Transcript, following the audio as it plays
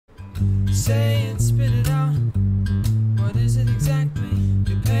Say it, spit it out. What is it exactly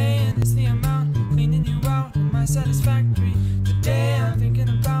you're paying? Is the amount cleaning you out? Am I satisfactory? Today I'm thinking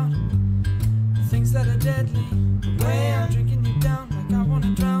about the things that are deadly. The way I'm drinking you down, like I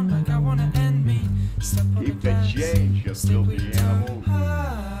wanna drown, like I wanna end me. Step on the glass, you stick with your tongue.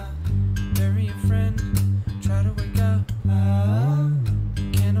 Bury a friend, try to wake up.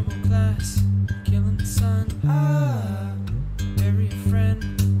 Cannibal class, killing the sun. Bury a friend.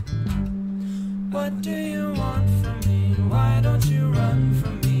 What do you want from me? Why don't you run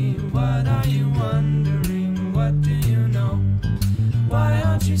from me? What are you wondering? What do you know? Why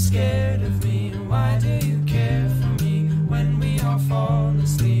aren't you scared of me? Why do you care for me? When we all fall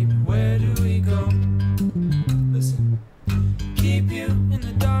asleep, where do we go? Listen, keep you in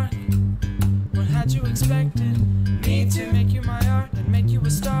the dark. What had you expected? Me to make you my art and make you a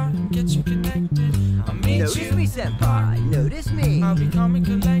star and get you connected. I'll meet Notice you. me, senpai. Notice me. I'll be calm and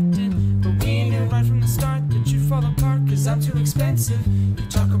collected, but we knew right from the start that you'd fall apart, cause I'm too expensive. Your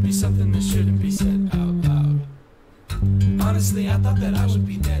talk will be something that shouldn't be said out loud. Honestly, I thought that I would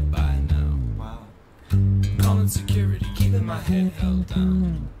be dead by now. Wow. Calling security, keeping my head held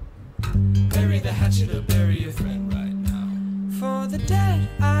down. Bury the hatchet or bury your friend right now. For the dead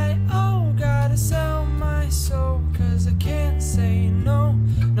I owe, gotta sell my soul, cause I can't say no.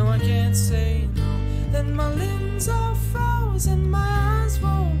 No, I can't say no. Then my limbs are frozen, my eyes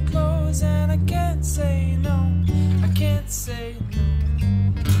won't close, and I can't say no. I can't say no.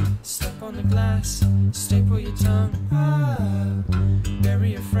 Step on the glass, staple your tongue.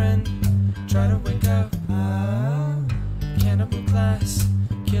 Bury a friend, try to wake up. Cannibal class,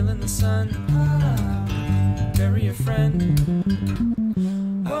 killing the sun. Bury a friend.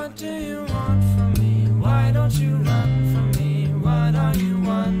 What do you want from me? Why don't you run from me? What are you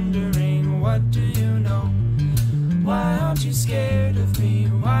wondering? What do you know? Why aren't you scared of me?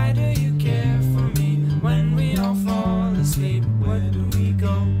 Why do you care for me? When we all fall asleep, where do we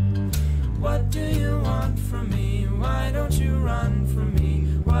go? What do you want from me? Why don't you run from me?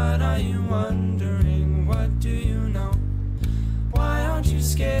 What are you wondering? What do you know? Why aren't you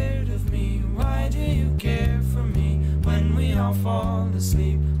scared of me? Why do you care for me? When we all fall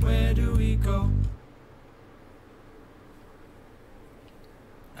asleep, where do we go?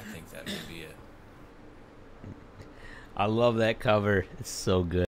 I think that may be it. I love that cover. It's so good.